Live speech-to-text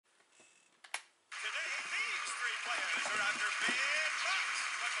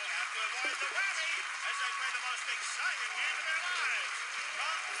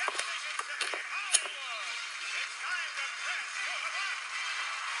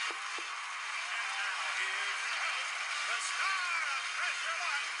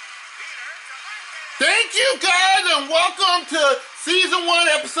Thank you guys and welcome to Season 1,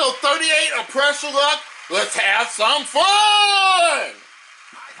 Episode 38 of Pressure Luck. Let's have some fun! Hi,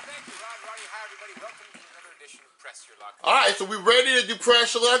 thank you, Rod. Roddy, hi, everybody. Welcome to another edition of Press Your Luck. Alright, so we're ready to do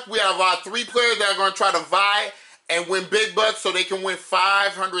Pressure Luck. We have 3 players that are going to try to vie and win big bucks so they can win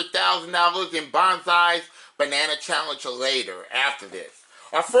 $500,000 in Bonzi's Banana Challenge later, after this.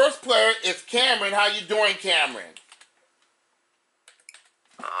 Our first player is Cameron. How you doing, Cameron?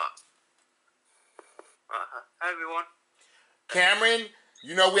 Hi, everyone. Cameron,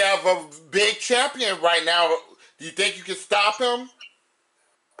 you know we have a big champion right now. Do you think you can stop him?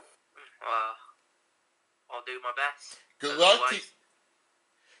 I'll do my best. Good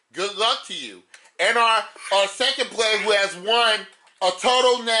luck to you. And our second player who has won a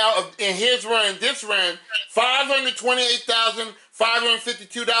total now of, in his run, this run,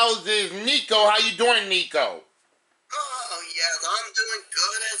 $528,552 is Nico. How you doing, Nico? Oh, yes, I'm doing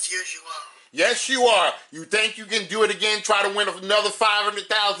good as usual. Yes, you are. You think you can do it again, try to win another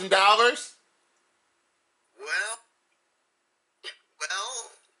 $500,000? Well,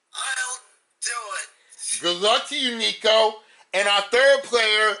 I'll do it. Good luck to you, Nico. And our third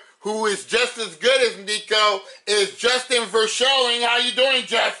player, who is just as good as Nico, is Justin Verschelling. How you doing,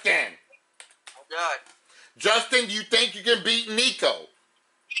 Justin? I'm good. Justin, do you think you can beat Nico?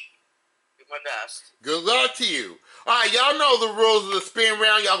 Do my best. Good luck to you. All right, y'all know the rules of the spin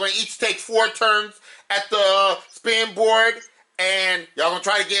round. Y'all going to each take 4 turns at the spin board. And y'all going to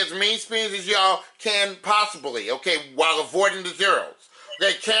try to get as many spins as y'all can possibly, okay, while avoiding the zeros.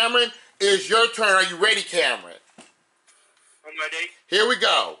 Okay, Cameron, it's your turn. Are you ready, Cameron? I'm ready. Here we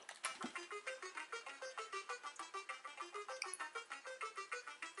go.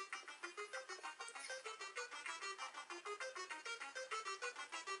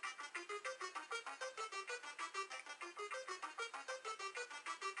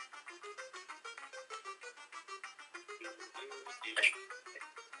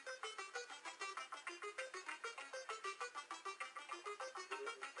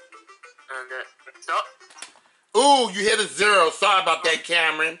 And stop. Ooh, you hit a 0. Sorry about that,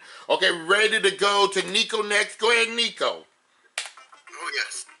 Cameron. Okay, ready to go to Nico next. Go ahead, Nico. Oh,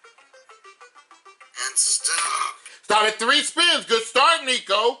 yes. And stop. Stop at 3 spins. Good start,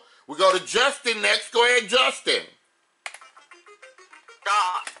 Nico. We go to Justin next. Go ahead, Justin.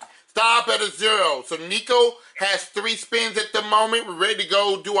 Stop. Stop at a 0. So Nico has 3 spins at the moment. We're ready to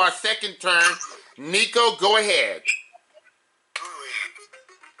go do our second turn. Nico, go ahead. Oh, yeah.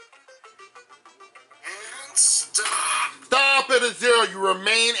 And stop. Stop at a 0. You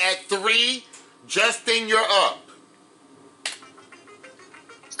remain at 3. Justin, you're up.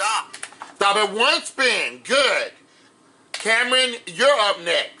 Stop. Stop at 1 spin. Good. Cameron, you're up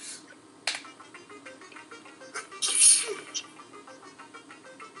next.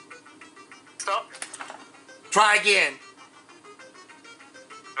 Stop. Try again.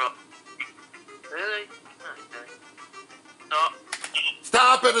 Stop. Really? Okay. Stop.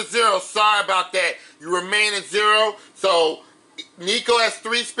 Stop at a 0. Sorry about that. You remain at 0. So Nico has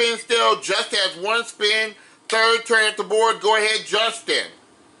 3 spins still. Justin has 1 spin. Third turn at the board. Go ahead, Justin.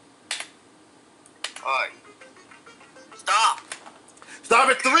 Alright. Stop. Stop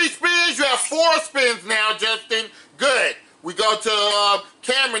at 3 spins. You have 4 spins now, Justin. Good. We go to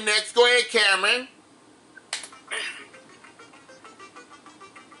Cameron next. Go ahead, Cameron.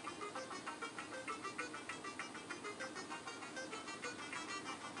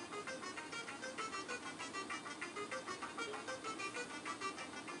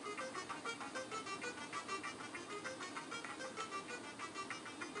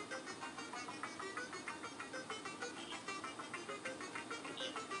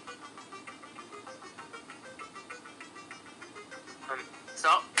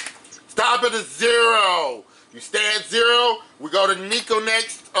 Stop. Stop at a 0. You stay at 0. We go to Nico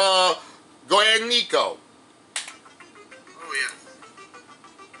next. Go ahead, Nico. Oh, yeah.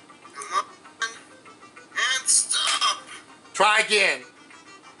 Come on. And stop. Try again.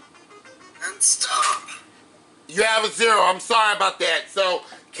 And stop. You have a 0. I'm sorry about that. So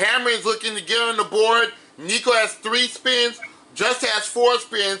Cameron's looking to get on the board. Nico has 3 spins. Just has 4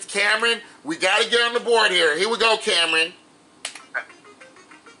 spins. Cameron, we got to get on the board here. Here we go, Cameron.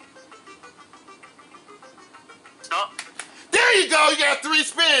 Stop. There you go. You got 3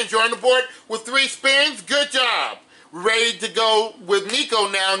 spins. You're on the board with 3 spins. Good job. We're ready to go with Nico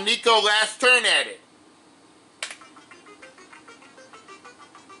now. Nico, last turn at it.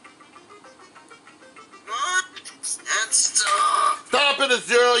 And stop. Stop at a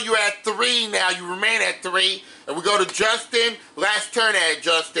 0. You're at 3 now. You remain at 3. And we go to Justin. Last turn at it,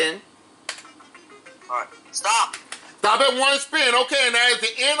 Justin. Alright. Stop. Stop at one spin. Okay, and at the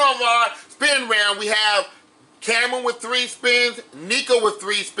end of our spin round, we have Cameron with 3 spins, Nico with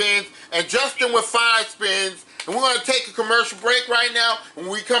 3 spins, and Justin with 5 spins. And we're going to take a commercial break right now. And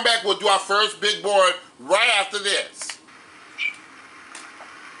when we come back, we'll do our first big board right after this.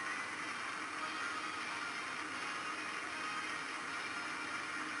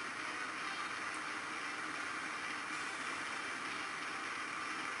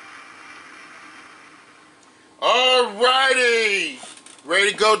 Alrighty.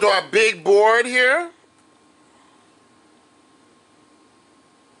 Ready to go to our big board here?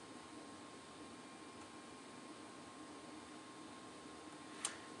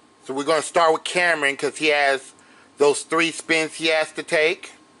 So we're going to start with Cameron because he has those 3 spins he has to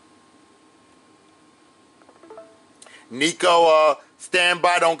take. Nico, stand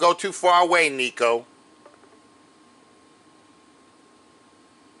by. Don't go too far away, Nico.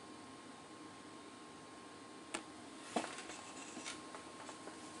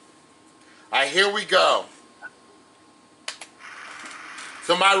 Alright, here we go.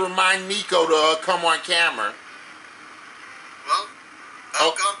 Somebody remind Nico to come on camera. Well,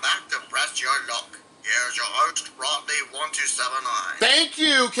 welcome back to Press Your Luck. Here's your host, Rodney1279. Thank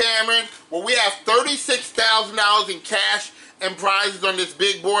you, Cameron. Well, we have $36,000 in cash and prizes on this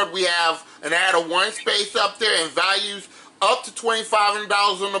big board. We have an add of 1 space up there and values up to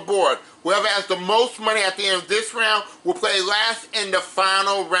 $2,500 on the board. Whoever has the most money at the end of this round will play last in the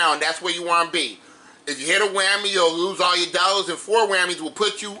final round. That's where you want to be. If you hit a whammy, you'll lose all your dollars, and 4 whammies will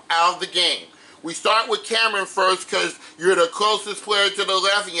put you out of the game. We start with Cameron first because you're the closest player to the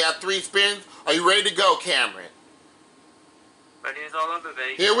left and you have 3 spins. Are you ready to go, Cameron? Ready as all over,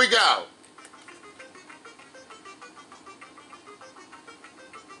 baby. Here we go.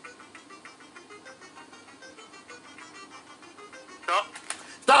 Stop.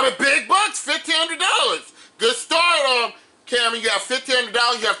 Stop at big bucks, $1,500. Good start, Cameron. You have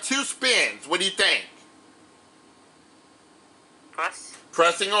 $1,500. You have 2 spins. What do you think? Press.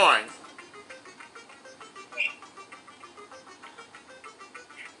 Pressing on.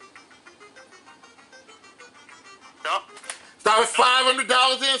 Stop. Stop at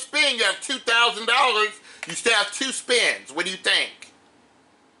 $500 in a spin. You have $2,000. You still have 2 spins. What do you think?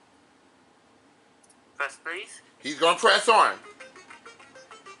 Press, please. He's going to press on.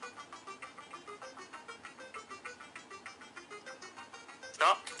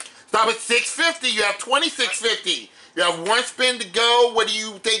 Stop. Stop at $650. You have $2,650. You have 1 spin to go. What do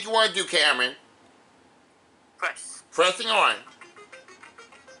you think you want to do, Cameron? Press. Pressing on.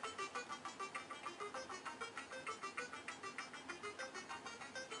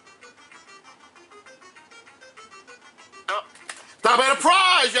 Stop. Stop at a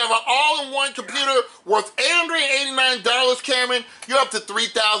prize. You have an all-in-one computer worth $889, Cameron. You're up to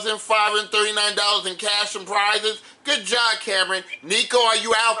 $3,539 in cash and prizes. Good job, Cameron. Nico, are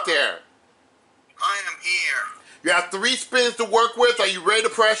you out there? I am here. You have 3 spins to work with. Are you ready to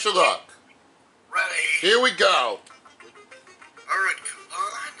press your luck? Ready. Here we go. Alright, come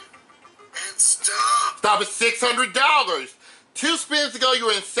on. And stop. Stop at $600. 2 spins to go.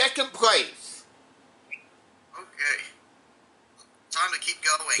 You're in 2nd place. Okay. Time to keep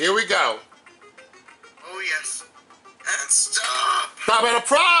going. Here we go. Oh, yes. And stop. Stop at a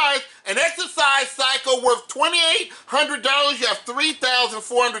prize. An exercise cycle worth $2,800. You have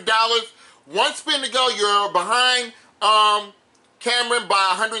 $3,400. 1 spin to go. You're behind Cameron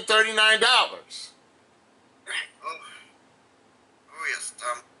by $139. Oh, yes.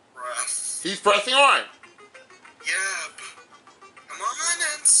 Press. He's pressing on. Yep. Come on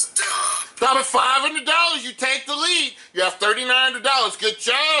and stop. Stop at $500. You take the lead. You have $3,900. Good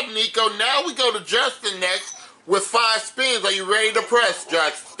job, Nico. Now we go to Justin next with 5 spins. Are you ready to press,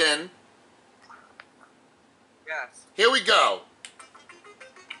 Justin? Yes. Here we go.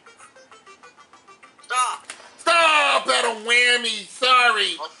 Stop. Stop at a whammy.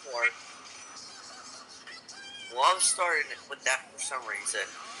 Sorry. Look for it. Well, I'm starting with that for some reason.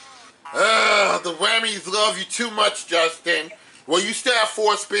 The whammies love you too much, Justin. Well, you still have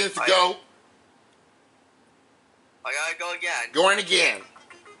 4 spins to go. I gotta go again. Going again.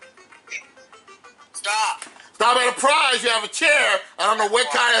 Stop. Stop at a prize. You have a chair. I don't know what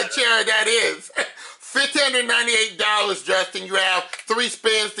kind of chair that is. $1,598, Justin. You have 3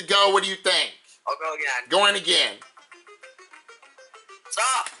 spins to go. What do you think? I'll go again. Going again.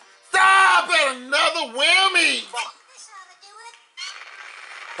 Stop. Stop at another whammy.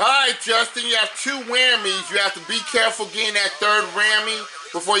 All right, Justin, you have 2 whammies. You have to be careful getting that 3rd whammy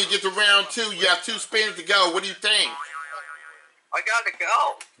before you get to round 2. You have 2 spins to go. What do you think? I gotta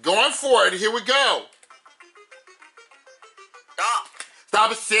go. Going for it. Here we go. Stop.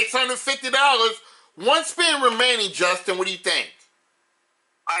 Stop at $650. One spin remaining, Justin. What do you think?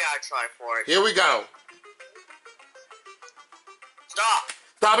 I gotta try for it. Here we go. Stop.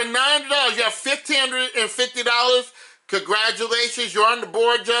 Stop at $9. You have $1,550. Congratulations, you're on the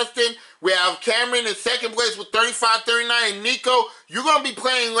board, Justin. We have Cameron in second place with $35.39. And Nico, you're going to be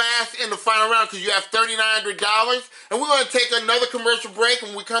playing last in the final round because you have $3,900. And we're going to take another commercial break.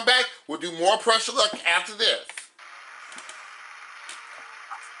 When we come back, we'll do more Pressure Luck after this.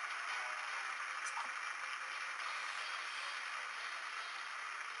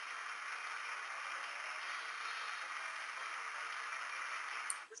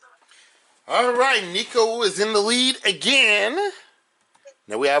 All right, Nico is in the lead again.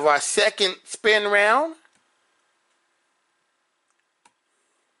 Now we have our second spin round.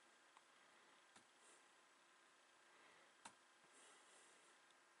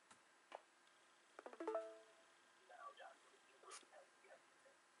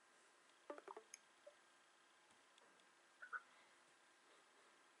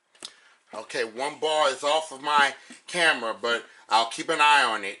 Okay, one bar is off of my camera, but I'll keep an eye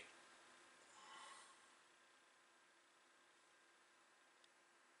on it.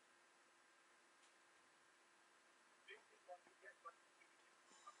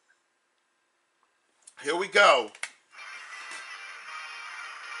 Here we go.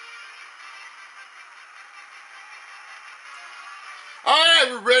 All right,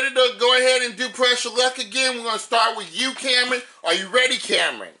 we're ready to go ahead and do Pressure Luck again. We're going to start with you, Cameron. Are you ready,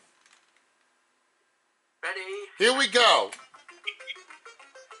 Cameron? Ready? Here we go.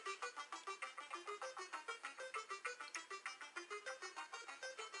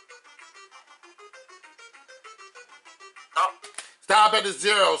 Stop. Stop at the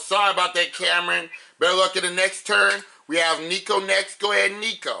 0. Sorry about that, Cameron. Better look at the next turn. We have Nico next. Go ahead,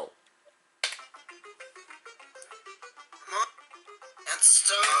 Nico. And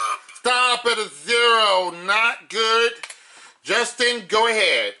stop. Stop at a 0. Not good. Justin, go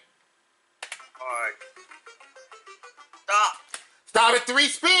ahead. Alright. Stop. Stop at 3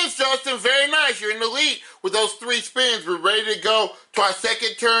 spins, Justin. Very nice. You're in the lead with those 3 spins. We're ready to go to our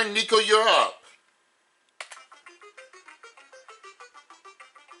second turn. Nico, you're up.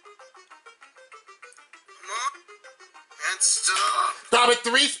 And stop. Stop at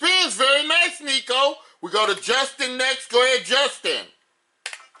 3 spins. Very nice, Nico. We go to Justin next. Go ahead, Justin.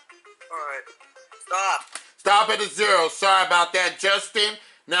 Alright. Stop. Stop at a 0. Sorry about that, Justin.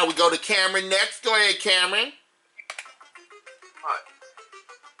 Now we go to Cameron next. Go ahead, Cameron. Alright.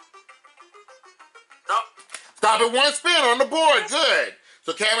 Stop. Stop at 1 spin on the board. Good.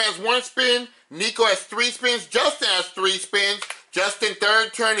 So Cameron has 1 spin. Nico has 3 spins. Justin has 3 spins. Justin,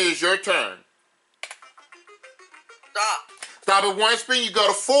 third turn is your turn. Stop. Stop at 1 spin. You go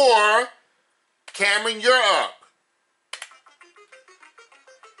to 4. Cameron, you're up.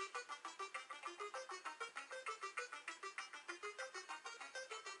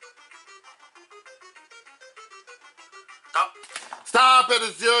 Stop. Stop at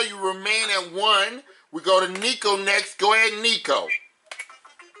a 0. You remain at 1. We go to Nico next. Go ahead, Nico. Come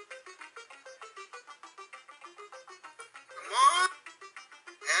on.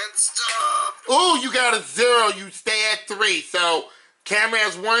 And stop. Ooh, you got a 0. You stay at 3. So Cameron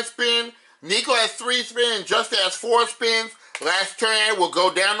has 1 spin. Nico has 3 spins. Justin has 4 spins. Last turn, we'll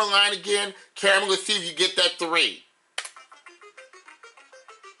go down the line again. Cameron, let's see if you get that 3.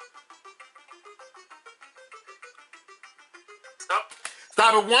 Stop.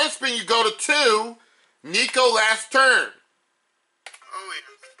 Stop at 1 spin. You go to 2. Nico, last turn. Oh, yes.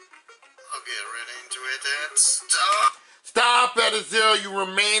 I'll get right into it and stop. Stop at a 0. You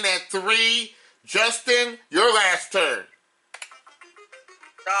remain at 3. Justin, your last turn.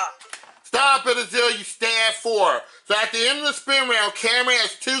 Stop. Stop at a 0. You stay at 4. So at the end of the spin round, Cameron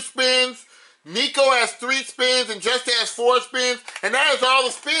has 2 spins. Nico has 3 spins. And Justin has 4 spins. And that is all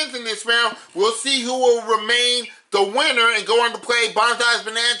the spins in this round. We'll see who will remain the winner and go on to play Bonzi's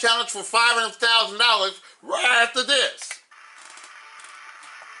Banana Challenge for $500,000 right after this.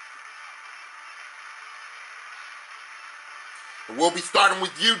 And we'll be starting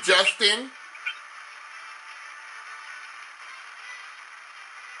with you, Justin.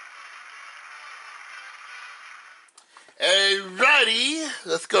 Alrighty,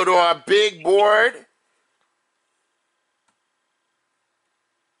 let's go to our big board.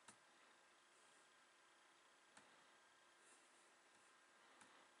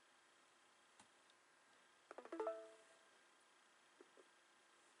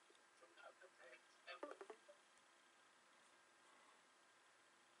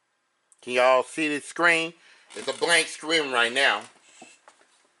 Can y'all see the screen? It's a blank screen right now.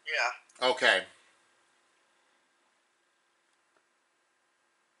 Yeah. Okay.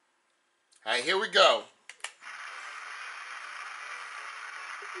 All right, here we go.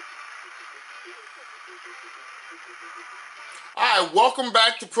 All right, welcome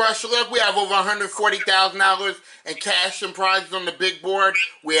back to Pressure Luck. We have over $140,000 in cash and prizes on the big board.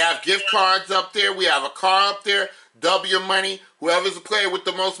 We have gift cards up there. We have a car up there. Double your money. Whoever's the player with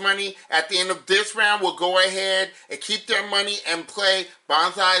the most money at the end of this round will go ahead and keep their money and play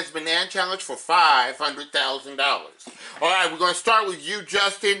Bonzi's Banana Challenge for $500,000. All right, we're going to start with you,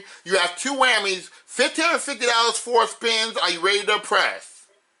 Justin. You have two whammies, $1,550 for spins. Are you ready to press?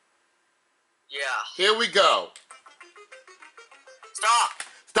 Yeah. Here we go. Stop.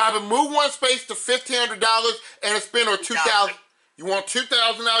 Stop and move one space to $1,500 and a spin or $2,000. You want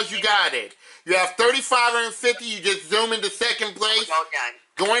 $2,000? You got it. You have $3,550. You just zoom into second place.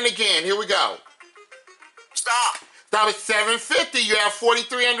 Going again. Here we go. Stop. Stop at $750. You have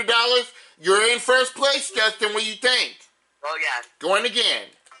 $4,300. You're in first place, Justin. What do you think? Go again. Going again.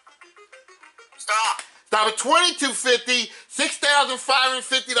 Stop. Stop at $2,250.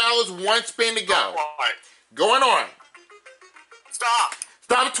 $6,550. One spin to go. Going on. Stop.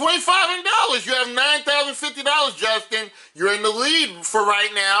 Stop at $2,500. You have $9,050, Justin. You're in the lead for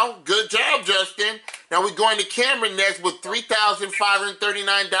right now. Good job, Justin. Now we're going to Cameron next with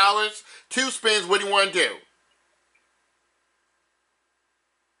 $3,539. Two spins. What do you want to do?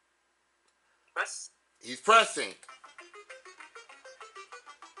 Press. He's pressing.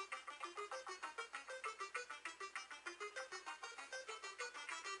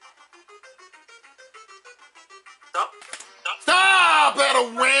 Stop. Stop at a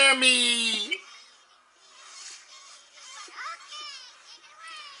whammy.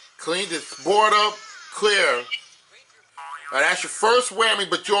 Clean this board up. Clear. All right, that's your first whammy,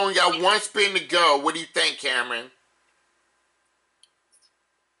 but you only got one spin to go. What do you think, Cameron?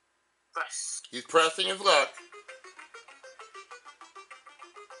 Press. He's pressing his luck.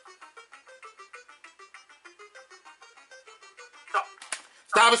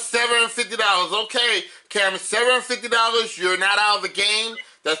 Stop at $750. Okay, Cameron, $750. You're not out of the game.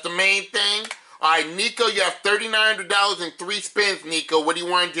 That's the main thing. All right, Nico, you have $3,900 in three spins, Nico. What do you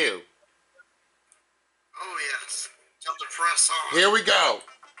want to do? Oh, yes. Jump the press on. Here we go.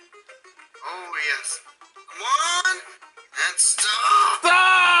 Oh, yes. Come on. And stop.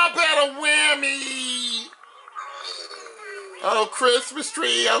 Stop at a whammy. Oh, Christmas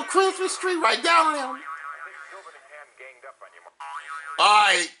tree. Oh, Christmas tree. Right down on him. All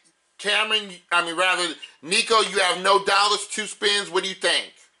right, Cameron, Nico, you have no dollars, two spins. What do you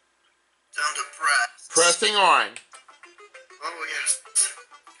think? Down to press. Pressing on. Oh, yes.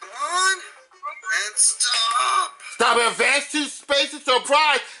 Come on. And stop. Stop at advance two spaces to a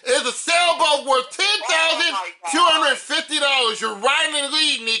prize is a sailboat worth $10,250. You're right in the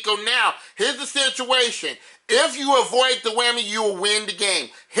lead, Nico. Now, here's the situation. If you avoid the whammy, you will win the game.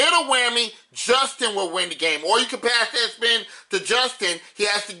 Hit a whammy, Justin will win the game. Or you can pass that spin to Justin. He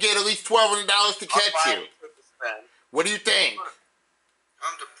has to get at least $1,200 to catch you. What do you think?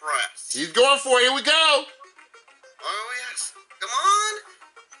 I'm depressed. He's going for it. Here we go. Oh, yes. Come on.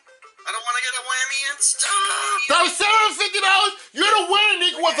 I don't want to get a whammy and stop. That was $750. You're the winner,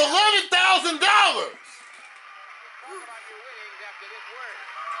 Nico, with $11,000.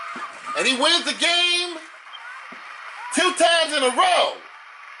 And he wins the game 2 times in a row.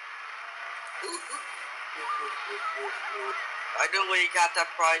 I knew when you got that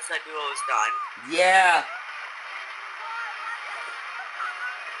prize, I knew it was done. Yeah.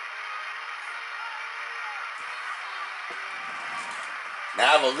 Now I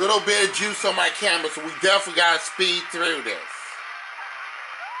have a little bit of juice on my camera, so we definitely got to speed through this.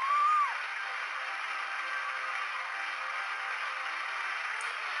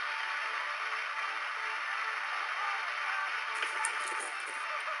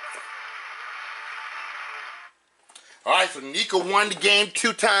 All right, so Nico won the game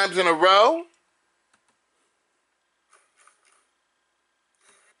 2 times in a row.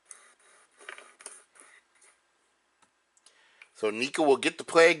 So Nico will get to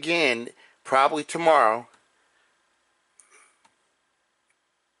play again probably tomorrow.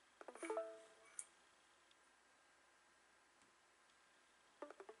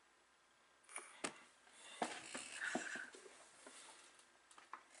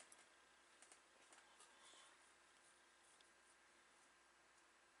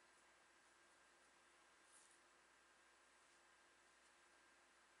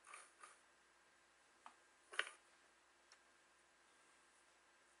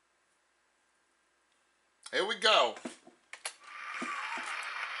 Here we go.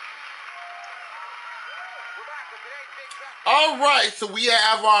 Oh, All right, so we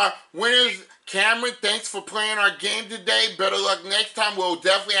have our winners. Cameron, thanks for playing our game today. Better luck next time. We'll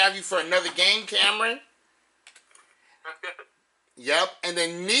definitely have you for another game, Cameron. Yep. And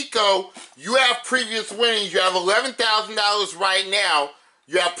then Nico, you have previous winnings. You have $11,000 right now.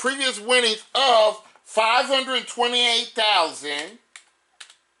 You have previous winnings of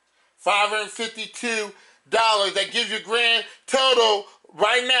 $528,552. That gives you a grand total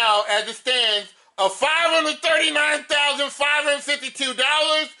right now, as it stands, of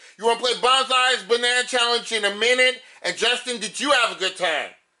 $539,552. You want to play Bonzi's Banana Challenge in a minute? And Justin, did you have a good time?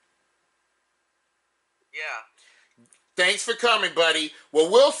 Yeah. Thanks for coming, buddy.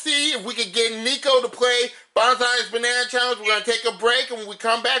 Well, we'll see if we can get Nico to play Bonzi's Banana Challenge. We're going to take a break, and when we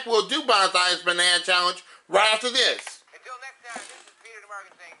come back, we'll do Bonzi's Banana Challenge right after this. Until next time, this is Peter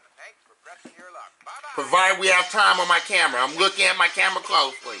DeMorgan saying thanks for pressing your luck. Bye-bye. Provided we have time on my camera. I'm looking at my camera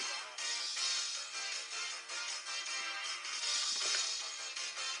closely.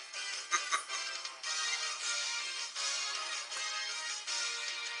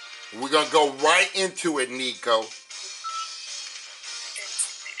 We're going to go right into it, Nico.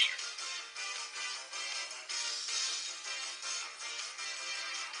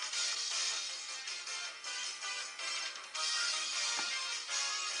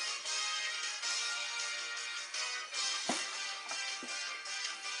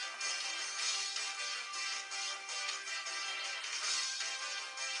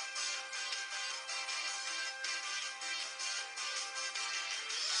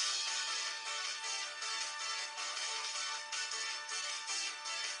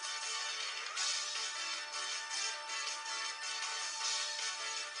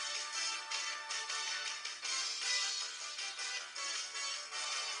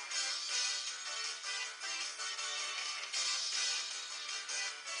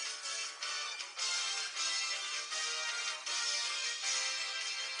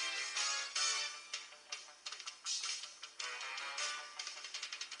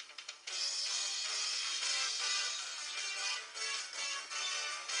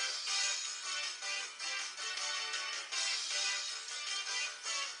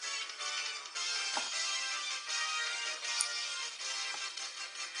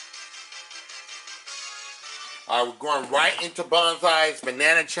 All right, we're going right into Bonzi's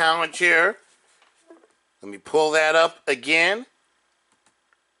Banana Challenge here. Let me pull that up again.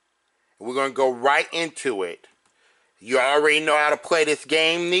 We're going to go right into it. You already know how to play this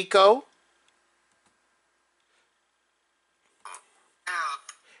game, Nico?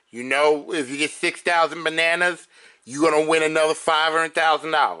 You know if you get 6,000 bananas, you're going to win another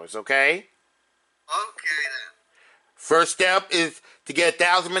 $500,000, okay? Okay, then. First step is to get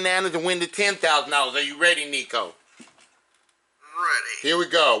 1,000 bananas and win the $10,000. Are you ready, Nico? Ready. Here we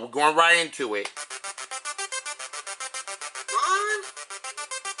go. We're going right into it. Run.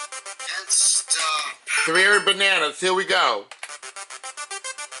 And stop. 300 bananas. Here we go.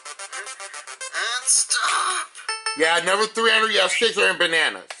 And stop. Yeah, number 300, you have 600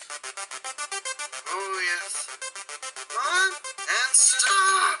 bananas. Oh, yes. Run. And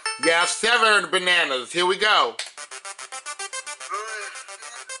stop. You have 700 bananas. Here we go.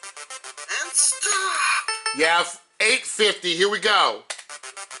 And stop. You have 850. Here we go.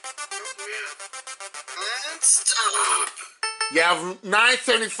 And stop. You have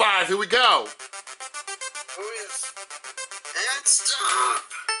 975. Here we go. Oh, yes. And stop.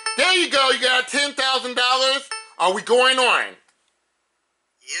 There you go. You got $10,000. Are we going on? Yep,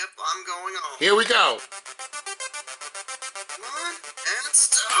 I'm going on. Here we go. Run and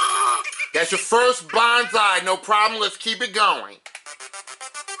stop. That's your first bonsai. No problem. Let's keep it going.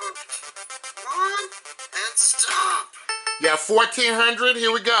 Run and stop. You have 1,400.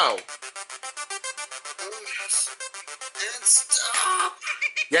 Here we go. Oh, yes. And stop.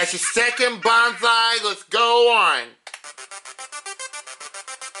 That's your second bonsai. Let's go on.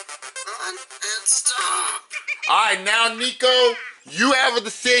 Run and stop. All right, now, Nico, you have a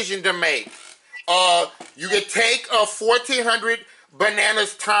decision to make. You can take 1,400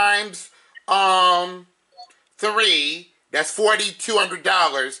 bananas times 3. That's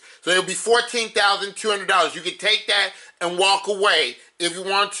 $4,200. So it'll be $14,200. You can take that and walk away if you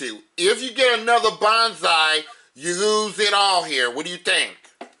want to. If you get another bonsai, you lose it all here. What do you think?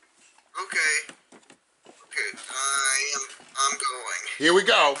 Okay. Okay, I'm going. Here we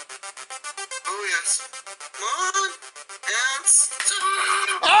go. Oh, yes. Run and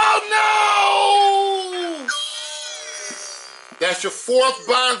stop. Oh, no! That's your fourth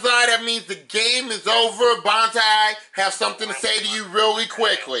bonsai. That means the game is over. Bonsai have something to say to you really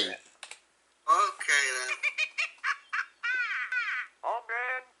quickly. Okay, then. Oh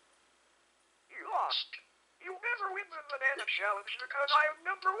man, you lost. You'll never win the banana challenge because I am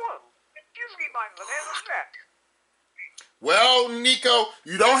number one. Give me my banana back. Well, Nico,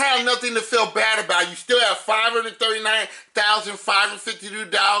 you don't have nothing to feel bad about. You still have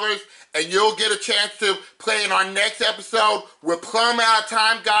 $539,552, and you'll get a chance to play in our next episode. We're plumb out of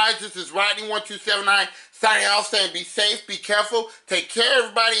time, guys. This is Rodney1279 signing off, saying be safe, be careful, take care,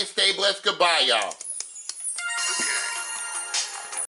 everybody, and stay blessed. Goodbye, y'all.